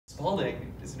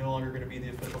Spalding is no longer going to be the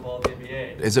official ball of the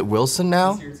NBA. Is it Wilson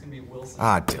now? This year it's going to be Wilson.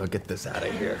 Ah, dude, get this out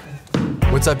of here.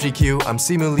 What's up, GQ? I'm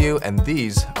Simu Liu, and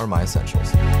these are my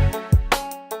essentials.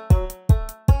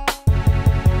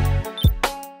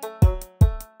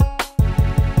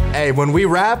 Hey, when we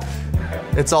rap,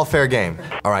 it's all fair game.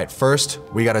 All right, first,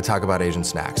 we gotta talk about Asian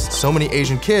snacks. So many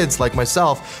Asian kids, like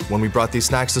myself, when we brought these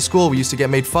snacks to school, we used to get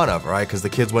made fun of, right? Because the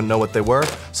kids wouldn't know what they were.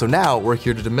 So now, we're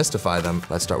here to demystify them.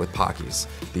 Let's start with Pockies.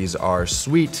 These are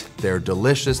sweet, they're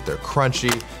delicious, they're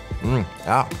crunchy.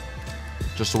 Yeah,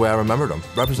 just the way I remembered them.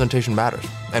 Representation matters.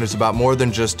 And it's about more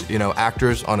than just,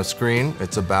 actors on a screen.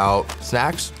 It's about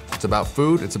snacks. It's about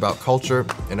food, it's about culture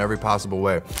in every possible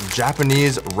way.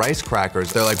 Japanese rice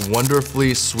crackers, they're like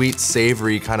wonderfully sweet,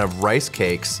 savory kind of rice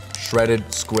cakes,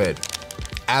 shredded squid.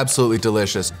 Absolutely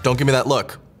delicious. Don't give me that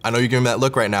look. I know you're giving me that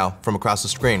look right now from across the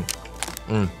screen.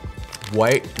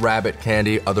 White rabbit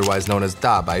candy, otherwise known as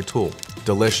Da Bai Tu.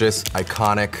 Delicious,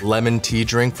 iconic lemon tea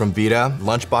drink from Vita,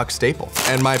 lunchbox staple.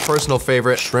 And my personal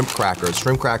favorite, shrimp crackers.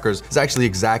 Shrimp crackers is actually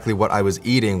exactly what I was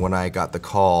eating when I got the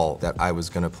call that I was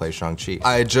gonna play Shang-Chi.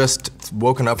 I had just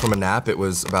woken up from a nap. It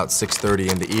was about 6:30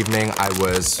 in the evening. I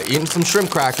was eating some shrimp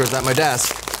crackers at my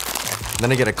desk.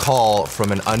 Then I get a call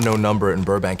from an unknown number in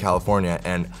Burbank, California,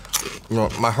 and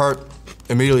my heart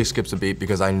immediately skips a beat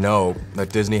because I know that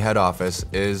Disney head office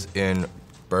is in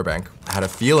Burbank. I had a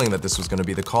feeling that this was gonna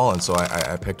be the call, and so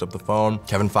I picked up the phone.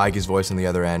 Kevin Feige's voice on the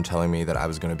other end telling me that I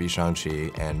was gonna be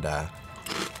Shang-Chi, and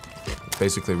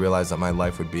basically realized that my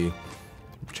life would be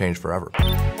changed forever.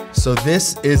 So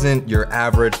this isn't your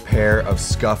average pair of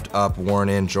scuffed up, worn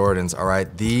in Jordans, all right?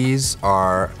 These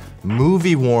are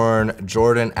movie-worn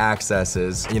Jordan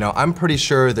Accesses. I'm pretty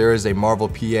sure there is a Marvel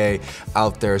PA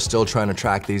out there still trying to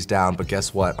track these down, but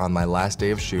guess what? On my last day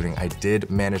of shooting, I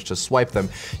did manage to swipe them.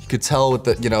 You could tell with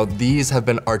the, these have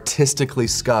been artistically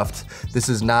scuffed. This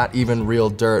is not even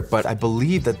real dirt, but I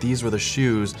believe that these were the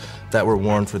shoes that were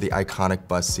worn for the iconic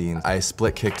bus scene. I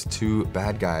split-kicked 2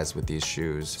 bad guys with these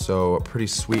shoes, so pretty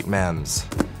sweet mems.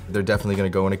 They're definitely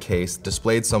gonna go in a case,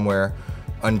 displayed somewhere,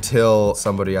 until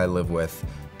somebody I live with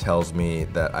tells me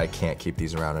that I can't keep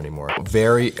these around anymore.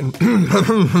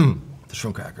 The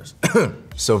shrimp crackers.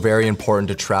 So very important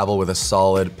to travel with a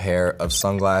solid pair of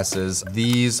sunglasses.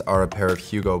 These are a pair of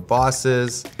Hugo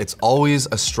Bosses. It's always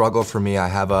a struggle for me. I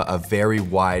have a very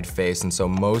wide face, and so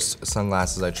most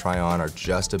sunglasses I try on are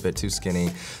just a bit too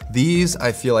skinny. These,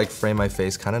 I feel like, frame my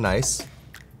face kind of nice.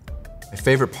 My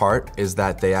favorite part is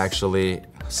that they actually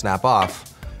snap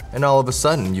off, and all of a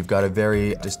sudden, you've got a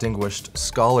very distinguished,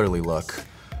 scholarly look.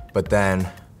 But then,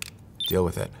 deal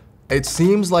with it. It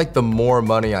seems like the more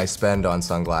money I spend on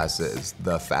sunglasses,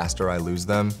 the faster I lose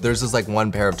them. There's this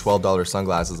one pair of $12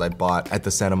 sunglasses I bought at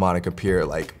the Santa Monica Pier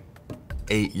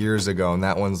 8 years ago, and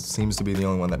that one seems to be the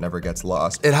only one that never gets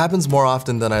lost. It happens more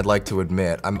often than I'd like to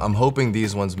admit. I'm hoping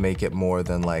these ones make it more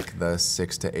than the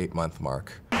 6 to 8 month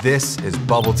mark. This is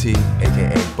bubble tea,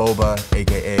 AKA boba,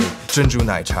 AKA珍珠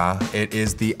奶茶. It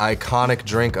is the iconic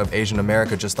drink of Asian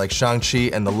America, just like Shang-Chi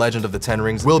and the Legend of the Ten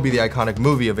Rings will be the iconic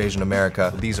movie of Asian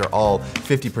America. These are all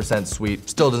 50% sweet.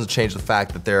 Still doesn't change the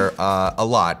fact that they're a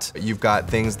lot. You've got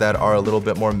things that are a little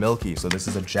bit more milky. So this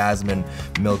is a jasmine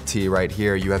milk tea right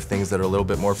here. You have things that are a little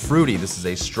bit more fruity. This is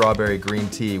a strawberry green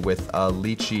tea with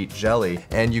lychee jelly.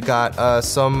 And you got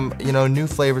some, new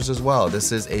flavors as well.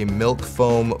 This is a milk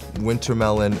foam winter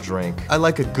melon drink. I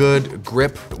like a good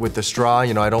grip with the straw.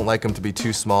 I don't like them to be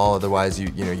too small, otherwise you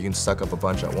can suck up a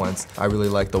bunch at once. I really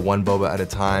like the one boba at a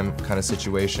time kind of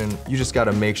situation. You just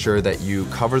gotta make sure that you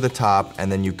cover the top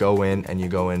and then you go in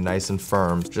nice and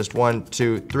firm. Just 1,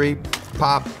 2, 3,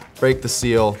 pop, break the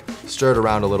seal, stir it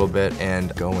around a little bit,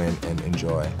 and go in and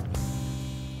enjoy.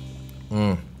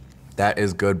 That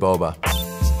is good boba.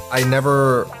 I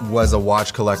never was a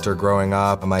watch collector growing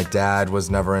up. My dad was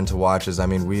never into watches. I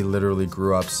mean, we literally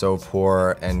grew up so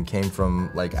poor and came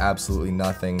from absolutely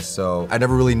nothing, so I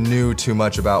never really knew too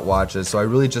much about watches, so I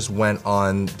really just went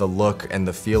on the look and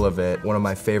the feel of it. One of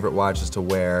my favorite watches to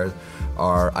wear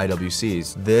are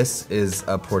IWCs. This is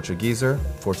a Portugueser,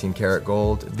 14 karat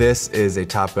gold. This is a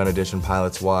Top Gun edition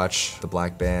pilot's watch, the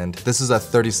black band. This is a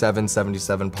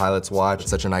 3777 pilot's watch.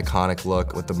 Such an iconic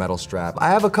look with the metal strap. I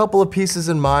have a couple of pieces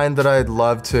in mind that I'd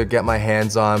love to get my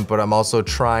hands on, but I'm also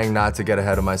trying not to get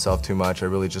ahead of myself too much. I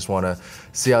really just want to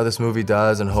see how this movie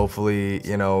does and hopefully,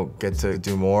 get to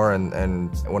do more.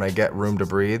 And when I get room to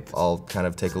breathe, I'll kind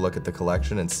of take a look at the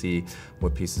collection and see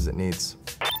what pieces it needs.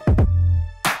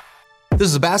 This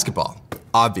is a basketball.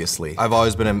 Obviously. I've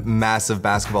always been a massive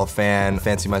basketball fan,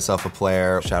 fancy myself a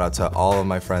player. Shout out to all of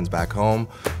my friends back home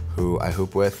who I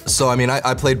hoop with. So I mean,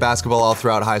 I played basketball all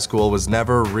throughout high school, was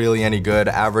never really any good,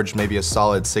 averaged maybe a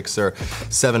solid 6 or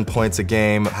 7 points a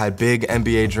game, had big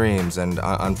NBA dreams, and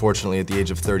unfortunately at the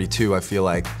age of 32, I feel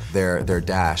like they're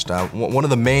dashed. One of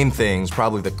the main things,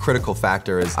 probably the critical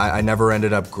factor, is I never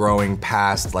ended up growing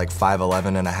past like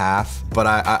 5'11 and a half, but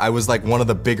I was like one of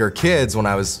the bigger kids when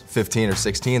I was 15 or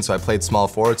 16, so I played small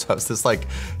forward, so I was this like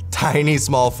tiny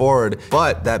small forward.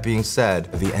 But that being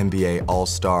said, the NBA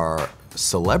All-Star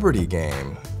celebrity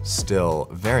game still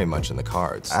very much in the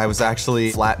cards. I was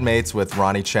actually flatmates with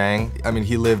Ronnie Chang. I mean,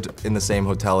 he lived in the same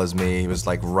hotel as me. He was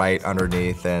like right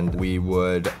underneath, and we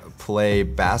would play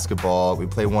basketball.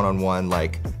 We'd play one-on-one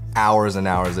like hours and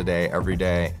hours a day, every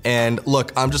day. And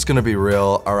look, I'm just gonna be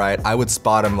real, all right? I would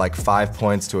spot him like 5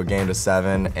 points to a game to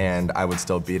 7, and I would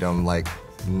still beat him like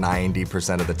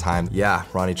 90% of the time. Yeah,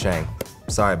 Ronnie Chang.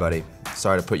 Sorry, buddy.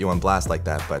 Sorry to put you on blast like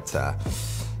that, but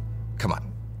come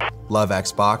on. Love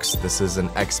Xbox. This is an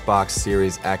Xbox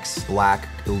Series X Black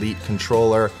Elite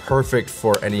controller. Perfect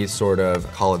for any sort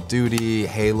of Call of Duty,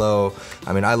 Halo.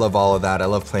 I mean, I love all of that. I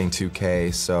love playing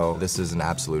 2K, so this is an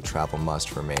absolute travel must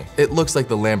for me. It looks like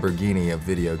the Lamborghini of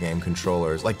video game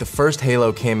controllers. Like the first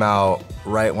Halo came out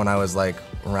right when I was like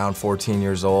around 14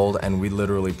 years old, and we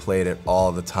literally played it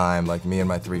all the time. Like me and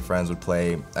my 3 friends would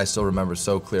play, I still remember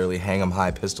so clearly, hang 'em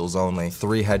high, pistols only.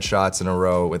 3 headshots in a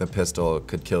row with a pistol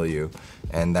could kill you.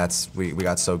 And we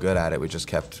got so good at it, we just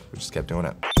kept doing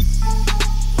it.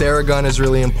 Theragun is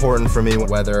really important for me,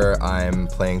 whether I'm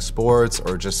playing sports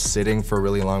or just sitting for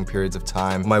really long periods of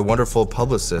time. My wonderful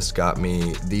publicist got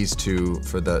me these 2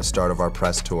 for the start of our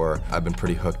press tour. I've been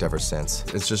pretty hooked ever since.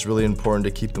 It's just really important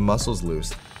to keep the muscles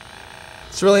loose.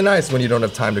 It's really nice when you don't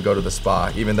have time to go to the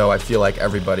spa, even though I feel like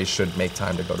everybody should make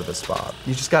time to go to the spa.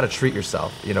 You just gotta treat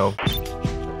yourself, you know?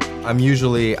 I'm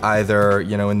usually either,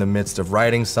 you know, in the midst of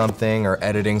writing something or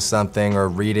editing something or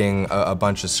reading a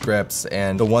bunch of scripts,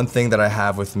 and the one thing that I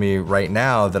have with me right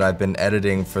now that I've been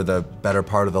editing for the better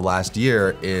part of the last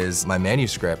year is my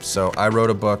manuscript. So I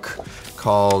wrote a book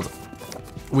called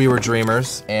We Were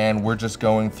Dreamers, and we're just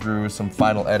going through some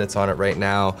final edits on it right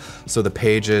now. So the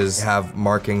pages have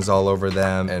markings all over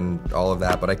them and all of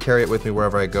that, but I carry it with me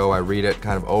wherever I go. I read it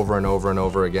kind of over and over and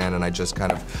over again, and I just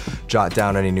kind of jot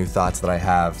down any new thoughts that I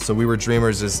have. So We Were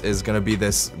Dreamers is gonna be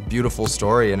this beautiful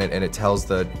story, and it tells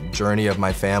the journey of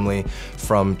my family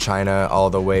from China all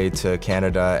the way to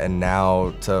Canada and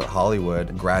now to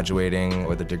Hollywood, graduating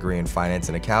with a degree in finance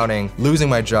and accounting, losing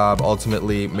my job,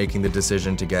 ultimately making the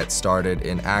decision to get started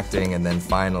in acting, and then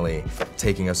finally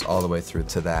taking us all the way through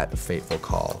to that fateful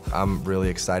call. I'm really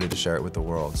excited to share it with the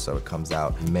world, so it comes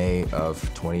out May of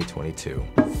 2022.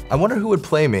 I wonder who would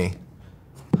play me.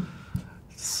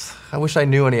 I wish I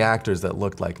knew any actors that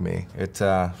looked like me. It's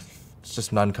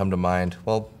just none come to mind.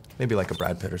 Well, maybe like a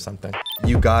Brad Pitt or something.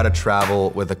 You gotta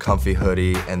travel with a comfy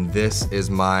hoodie, and this is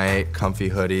my comfy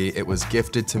hoodie. It was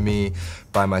gifted to me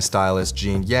by my stylist,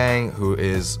 Jean Yang, who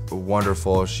is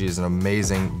wonderful. She's an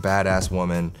amazing, badass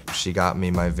woman. She got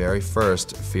me my very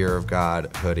first Fear of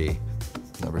God hoodie,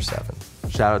 number 7.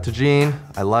 Shout out to Jean,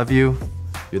 I love you.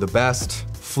 You're the best.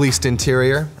 Fleeced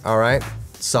interior, all right?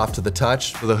 Soft to the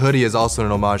touch. The hoodie is also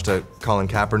an homage to Colin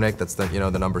Kaepernick. That's the, you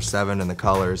know, the number 7 and the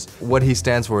colors. What he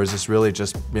stands for is just really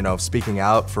just, you know, speaking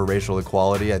out for racial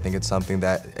equality. I think it's something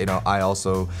that, you know, I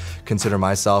also consider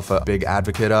myself a big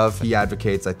advocate of. He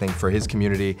advocates, I think, for his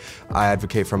community. I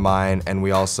advocate for mine, and we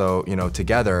also, you know,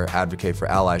 together advocate for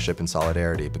allyship and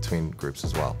solidarity between groups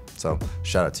as well. So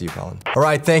shout out to you, Colin. All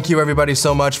right, thank you everybody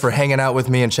so much for hanging out with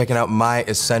me and checking out my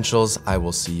essentials. I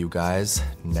will see you guys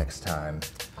next time.